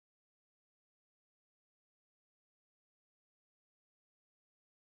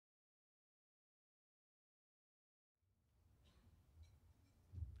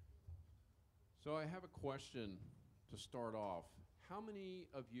So I have a question to start off. How many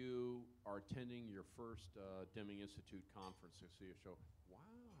of you are attending your first Deming Institute conference? I see a show. Wow.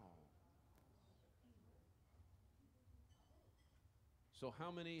 So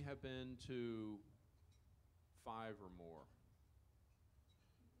how many have been to 5 or more?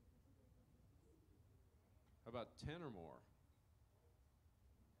 How about 10 or more?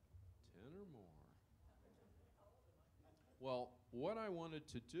 10 or more. Well, what I wanted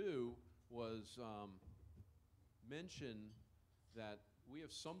to do was mention that we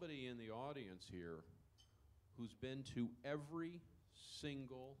have somebody in the audience here who's been to every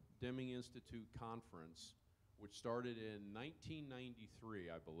single Deming Institute conference, which started in 1993,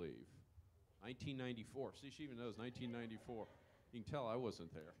 I believe. 1994. See, she even knows 1994. You can tell I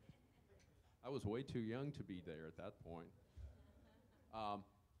wasn't there. I was way too young to be there at that point.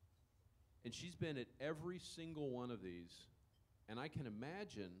 And she's been at every single one of these, and I can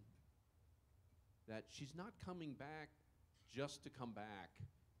imagine that she's not coming back just to come back.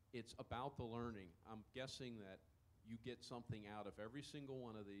 It's about the learning. I'm guessing that you get something out of every single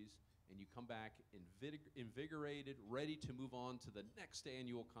one of these, and you come back invigorated, ready to move on to the next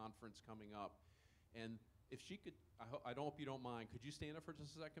annual conference coming up. And if she could, I hope you don't mind, could you stand up for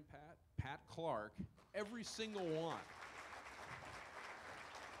just a second, Pat? Pat Clark, every single one.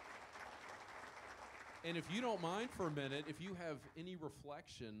 And if you don't mind for a minute, if you have any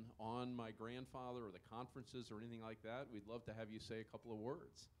reflection on my grandfather or the conferences or anything like that, we'd love to have you say a couple of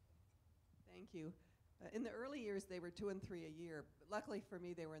words. Thank you. In the early years, they were 2 and 3 a year. But luckily for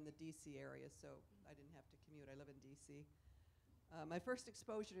me, they were in the D.C. area, so I didn't have to commute. I live in D.C. My first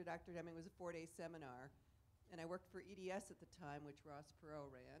exposure to Dr. Deming was a 4-day seminar, and I worked for EDS at the time, which Ross Perot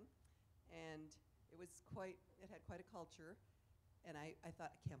ran. And it had quite a culture. And I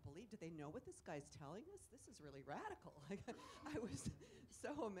thought, I can't believe, do they know what this guy's telling us? This is really radical. I was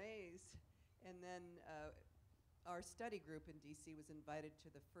so amazed. And then our study group in DC was invited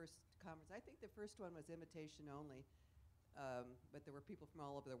to the first conference. I think the first one was invitation only, but there were people from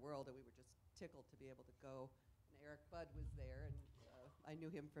all over the world, and we were just tickled to be able to go. And Eric Budd was there, and I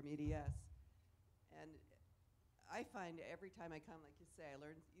knew him from EDS. And I find every time I come, like you say, I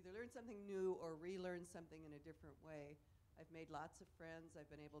either learn something new or relearn something in a different way. I've made lots of friends. I've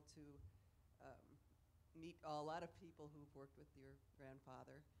been able to meet a lot of people who've worked with your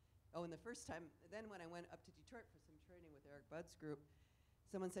grandfather. Oh, and the first time, then when I went up to Detroit for some training with Eric Budd's group,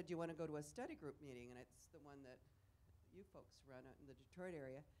 someone said, do you want to go to a study group meeting? And it's the one that you folks run out in the Detroit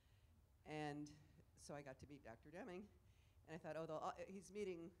area. And so I got to meet Dr. Deming. And I thought, he's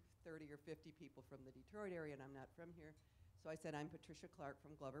meeting 30 or 50 people from the Detroit area, and I'm not from here. So I said, I'm Patricia Clark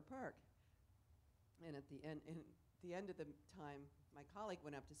from Glover Park. And at the end of the time, my colleague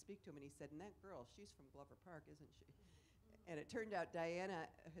went up to speak to him, and he said, and that girl, she's from Glover Park, isn't she? And it turned out Diana,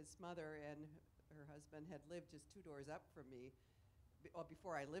 his mother, and her husband had lived just 2 doors up from me, well,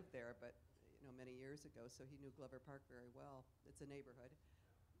 before I lived there, but many years ago, so he knew Glover Park very well. It's a neighborhood.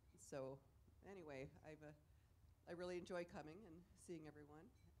 So anyway, I really enjoy coming and seeing everyone.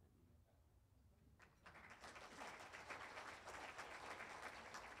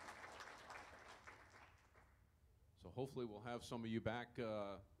 So hopefully we'll have some of you back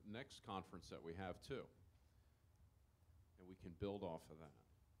next conference that we have too. And we can build off of that.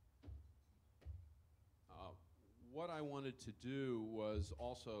 What I wanted to do was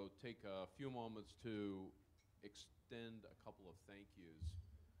also take a few moments to extend a couple of thank yous.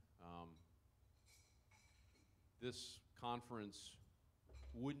 This conference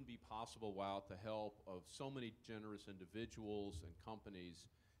wouldn't be possible without the help of so many generous individuals and companies.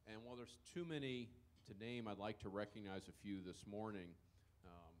 And while there's too many to name, I'd like to recognize a few this morning.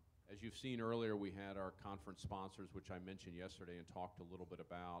 As you've seen earlier, we had our conference sponsors, which I mentioned yesterday and talked a little bit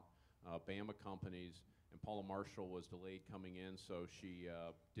about, Bama companies, and Paula Marshall was delayed coming in, so she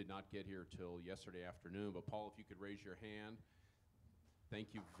did not get here till yesterday afternoon. But Paula, if you could raise your hand.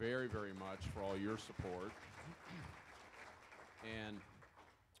 Thank you very, very much for all your support. And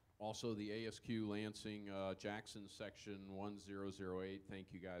also the ASQ Lansing Jackson Section 1008, thank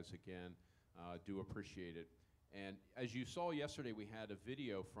you guys again. Do appreciate it. And as you saw yesterday, we had a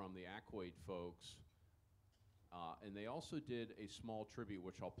video from the Acquaid folks, and they also did a small tribute,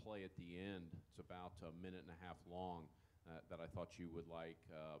 which I'll play at the end. It's about 1.5 minutes long that I thought you would like.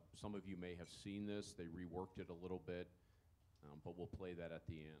 Some of you may have seen this. They reworked it a little bit, but we'll play that at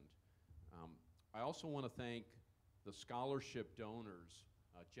the end. I also want to thank the scholarship donors,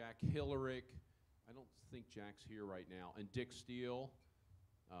 Jack Hillerick, I don't think Jack's here right now, and Dick Steele.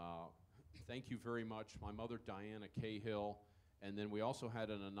 Thank you very much. My mother, Diana Cahill. And then we also had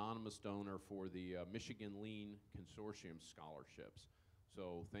an anonymous donor for the Michigan Lean Consortium scholarships.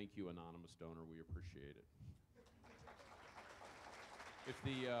 So thank you, anonymous donor. We appreciate it. If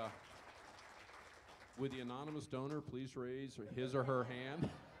the would the anonymous donor please raise his or her hand?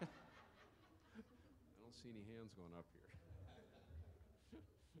 I don't see any hands going up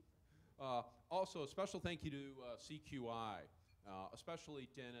here. Also, a special thank you to CQI, especially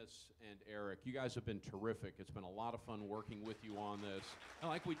Dennis and Eric. You guys have been terrific. It's been a lot of fun working with you on this. And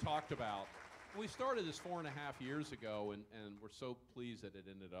like we talked about, we started this 4.5 years ago, and we're so pleased that it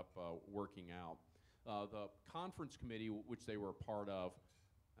ended up working out. The conference committee, which they were a part of,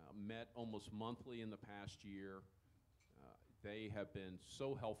 met almost monthly in the past year. They have been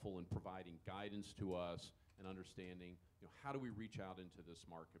so helpful in providing guidance to us and understanding, how do we reach out into this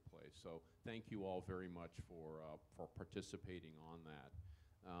marketplace. So thank you all very much for participating on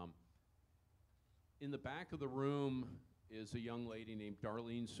that. In the back of the room is a young lady named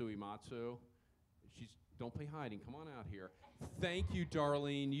Darlene Suimatsu. Don't play hiding, come on out here. Thank you,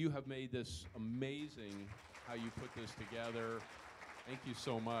 Darlene. You have made this amazing, how you put this together. Thank you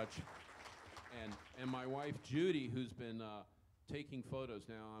so much. And my wife, Judy, who's been taking photos.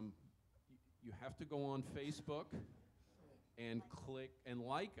 Now, you have to go on Facebook and click and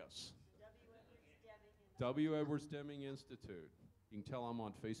like us. W. Edwards Deming Institute. You can tell I'm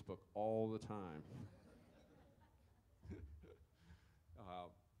on Facebook all the time.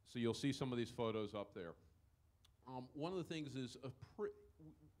 So you'll see some of these photos up there. One of the things is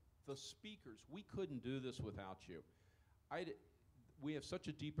the speakers. We couldn't do this without you. We have such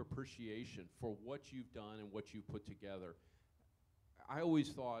a deep appreciation for what you've done and what you've put together. I always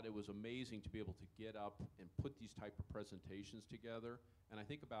thought it was amazing to be able to get up and put these type of presentations together. And I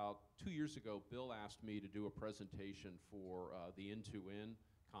think about 2 years ago, Bill asked me to do a presentation for the End-to-End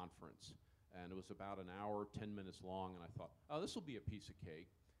conference. And it was about an hour, 10 minutes long. And I thought, oh, this will be a piece of cake.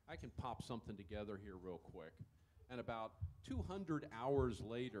 I can pop something together here real quick. And about 200 hours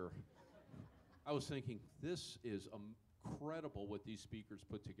later, I was thinking, this is incredible what these speakers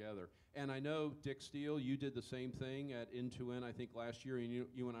put together. And I know, Dick Steele, you did the same thing at End-to-End, I think, last year, and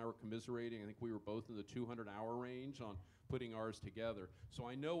you and I were commiserating. I think we were both in the 200-hour range on putting ours together. So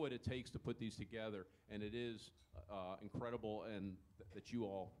I know what it takes to put these together, and it is incredible, and that you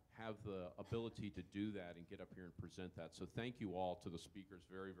all have the ability to do that and get up here and present that. So thank you all to the speakers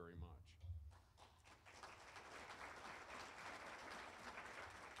very, very much.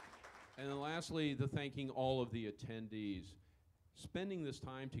 And then lastly, the thanking all of the attendees. Spending this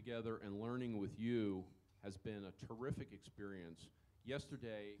time together and learning with you has been a terrific experience.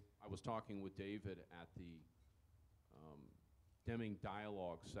 Yesterday, I was talking with David at the Deming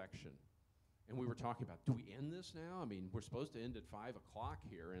Dialogue section, and we were talking about, do we end this now? I mean, we're supposed to end at 5 o'clock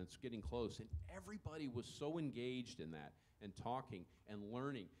here, and it's getting close. And everybody was so engaged in that and talking and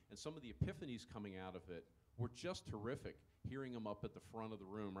learning, and some of the epiphanies coming out of it were just terrific. Hearing them up at the front of the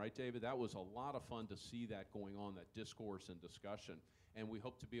room, right, David? That was a lot of fun to see that going on, that discourse and discussion. And we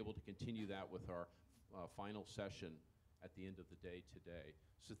hope to be able to continue that with our final session at the end of the day today.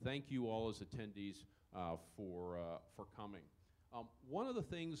 So thank you all as attendees for coming. One of the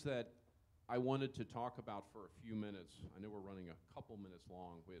things that I wanted to talk about for a few minutes, I know we're running a couple minutes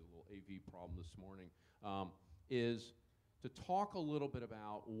long, we had a little AV problem this morning, is to talk a little bit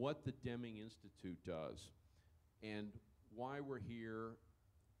about what the Deming Institute does and why we're here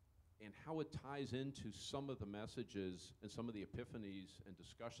and how it ties into some of the messages and some of the epiphanies and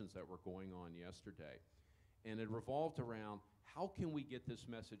discussions that were going on yesterday. And it revolved around, how can we get this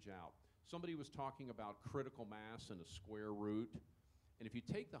message out? Somebody was talking about critical mass and a square root. And if you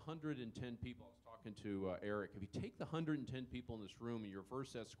take the 110 people, I was talking to Eric, if you take the 110 people in this room and you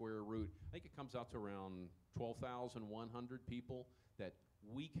reverse that square root, I think it comes out to around 12,100 people that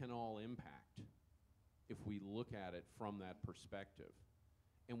we can all impact if we look at it from that perspective.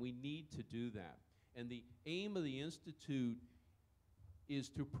 And we need to do that. And the aim of the Institute is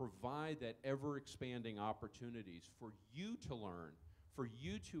to provide that ever-expanding opportunities for you to learn, for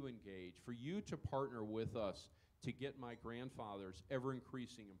you to engage, for you to partner with us to get my grandfather's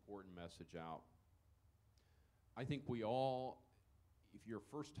ever-increasing important message out. I think we all, if you're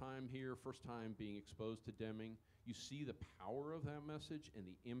first time here, first time being exposed to Deming, you see the power of that message and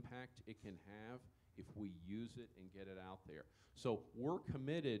the impact it can have if we use it and get it out there. So we're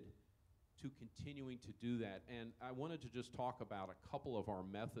committed to continuing to do that. And I wanted to just talk about a couple of our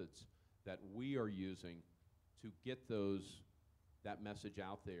methods that we are using to get that message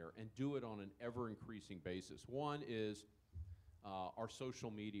out there and do it on an ever-increasing basis. One is our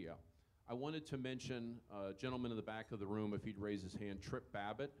social media. I wanted to mention a gentleman in the back of the room, if he'd raise his hand, Trip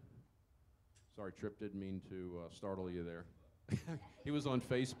Babbitt. Sorry, Trip, didn't mean to startle you there. He was on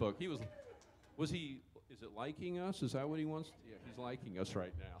Facebook. He was he Is it liking us? Is that what he wants? Yeah, he's liking us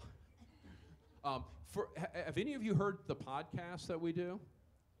right now. Have any of you heard the podcast that we do?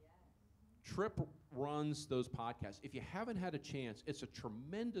 Yes. Trip runs those podcasts. If you haven't had a chance, it's a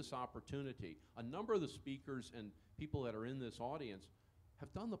tremendous opportunity. A number of the speakers and people that are in this audience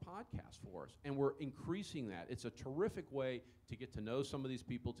have done the podcast for us, and we're increasing that. It's a terrific way to get to know some of these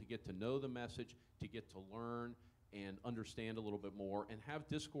people, to get to know the message, to get to learn and understand a little bit more, and have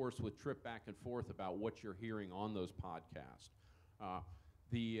discourse with Trip back and forth about what you're hearing on those podcasts. As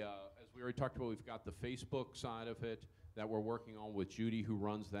we already talked about, we've got the Facebook side of it that we're working on with Judy, who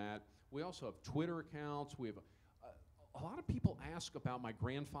runs that. We also have Twitter accounts. We have a lot of people ask about my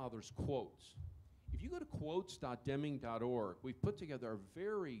grandfather's quotes. If you go to quotes.deming.org, we've put together a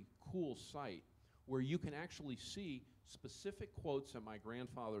very cool site where you can actually see specific quotes that my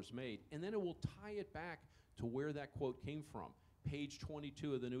grandfather's made, and then it will tie it back to where that quote came from. Page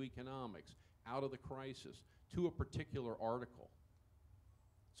 22 of the New Economics, out of the crisis, to a particular article.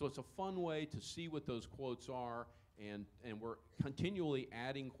 So it's a fun way to see what those quotes are, and we're continually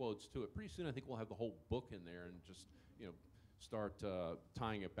adding quotes to it. Pretty soon I think we'll have the whole book in there and just start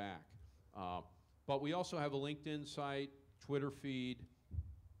tying it back. But we also have a LinkedIn site, Twitter feed.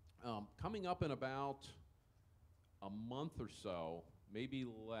 Coming up in about a month or so, maybe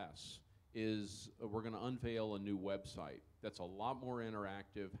less, is we're going to unveil a new website that's a lot more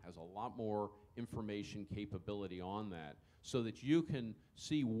interactive, has a lot more information capability on that, so that you can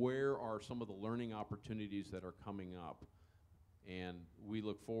see where are some of the learning opportunities that are coming up. And we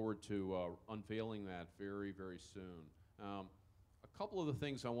look forward to unveiling that very, very soon. A couple of the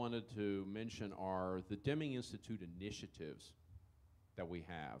things I wanted to mention are the Deming Institute initiatives that we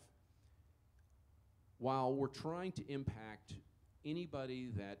have. While we're trying to impact anybody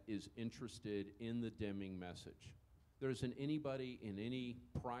that is interested in the Deming message, there isn't anybody in any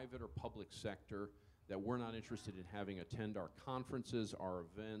private or public sector that we're not interested in having attend our conferences, our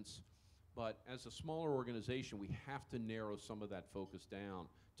events. But as a smaller organization, we have to narrow some of that focus down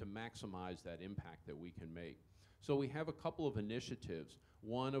to maximize that impact that we can make. So we have a couple of initiatives,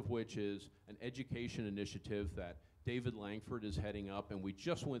 one of which is an education initiative that David Langford is heading up, and we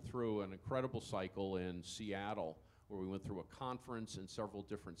just went through an incredible cycle in Seattle where we went through a conference and several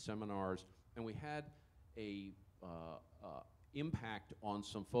different seminars, and we had a impact on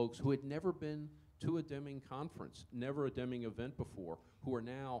some folks who had never been to a Deming conference, never a Deming event before, who are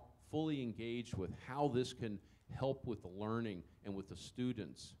now fully engaged with how this can help with the learning and with the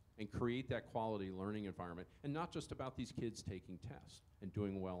students and create that quality learning environment, and not just about these kids taking tests and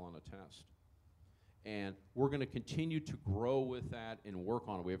doing well on a test. And we're going to continue to grow with that and work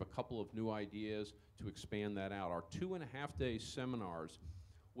on it. We have a couple of new ideas to expand that out. Our 2.5-day seminars,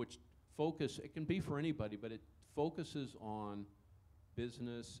 which focus, it can be for anybody, but it focuses on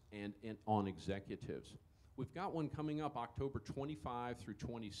business and on executives. We've got one coming up October 25 through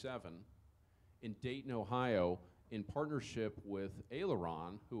 27 in Dayton, Ohio, in partnership with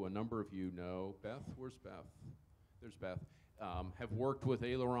Aileron, who a number of you know. Beth, where's Beth? There's Beth. Have worked with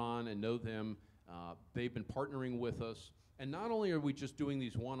Aileron and know them. They've been partnering with us. And not only are we just doing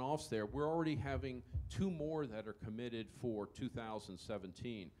these one-offs there, we're already having 2 more that are committed for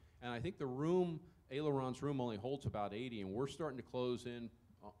 2017. And I think the room, Aileron's room, only holds about 80, and we're starting to close in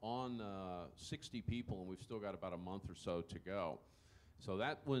on 60 people, and we've still got about a month or so to go. So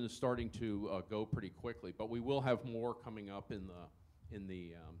that one is starting to go pretty quickly, but we will have more coming up in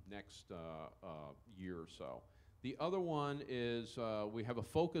the next year or so. The other one is we have a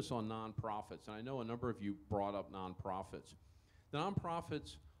focus on nonprofits, and I know a number of you brought up nonprofits. The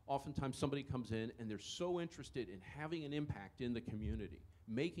nonprofits, oftentimes somebody comes in and they're so interested in having an impact in the community,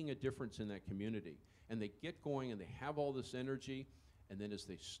 making a difference in that community, and they get going and they have all this energy, and then as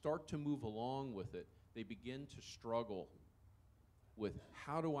they start to move along with it, they begin to struggle with,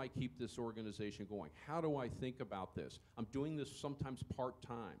 how do I keep this organization going? How do I think about this? I'm doing this sometimes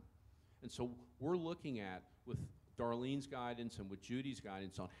part-time. And so we're looking at, with Darlene's guidance and with Judy's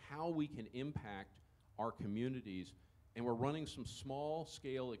guidance, on how we can impact our communities. And we're running some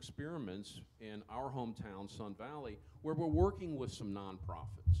small-scale experiments in our hometown, Sun Valley, where we're working with some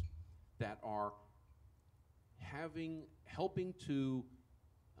nonprofits that are helping to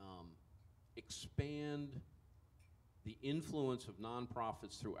expand the influence of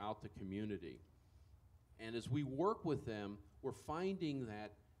nonprofits throughout the community. And as we work with them, we're finding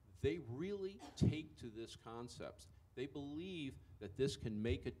that they really take to this concept. They believe that this can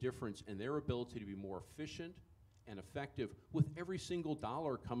make a difference in their ability to be more efficient and effective with every single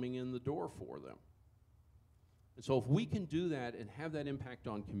dollar coming in the door for them. And so if we can do that and have that impact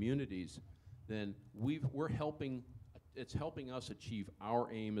on communities, then we're helping a it's helping us achieve our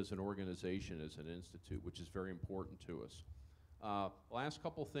aim as an organization, as an institute, which is very important to us. Last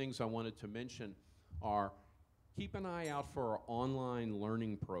couple things I wanted to mention are, keep an eye out for our online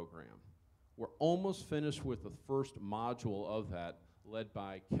learning program. We're almost finished with the first module of that, led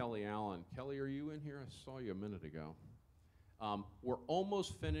by Kelly Allen. Kelly, are you in here? I saw you a minute ago. We're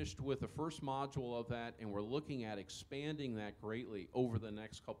almost finished with the first module of that, and we're looking at expanding that greatly over the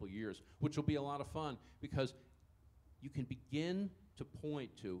next couple years, which will be a lot of fun, because you can begin to point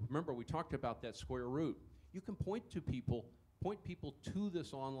to, remember we talked about that square root, you can point people to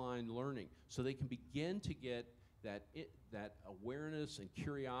this online learning so they can begin to get that awareness and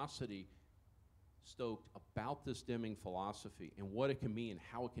curiosity stoked about this Deming philosophy and what it can mean,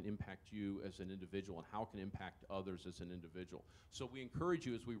 how it can impact you as an individual, and how it can impact others as an individual. So we encourage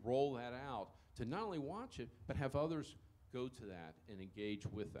you, as we roll that out, to not only watch it, but have others go to that and engage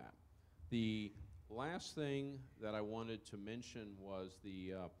with that. The last thing that I wanted to mention was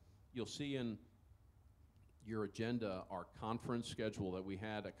you'll see in your agenda our conference schedule, that we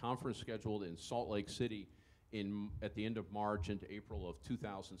had a conference scheduled in Salt Lake City at the end of March into April of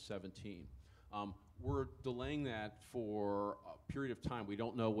 2017. We're delaying that for a period of time. We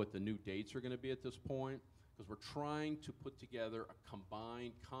don't know what the new dates are going to be at this point, because we're trying to put together a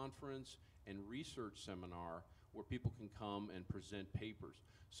combined conference and research seminar where people can come and present papers.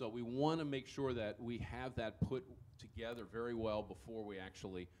 So we want to make sure that we have that put together very well before we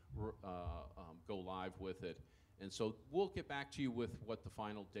actually go live with it. And so we'll get back to you with what the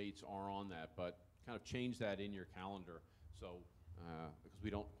final dates are on that, but kind of change that in your calendar, so because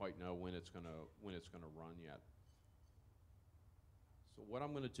we don't quite know when it's gonna run yet. So what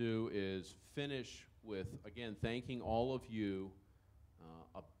I'm going to do is finish with, again, thanking all of you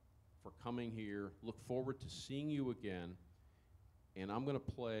for coming here. Look forward to seeing you again. And I'm going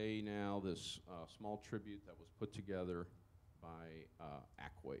to play now this small tribute that was put together by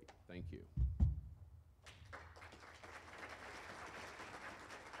Ackway. Thank you.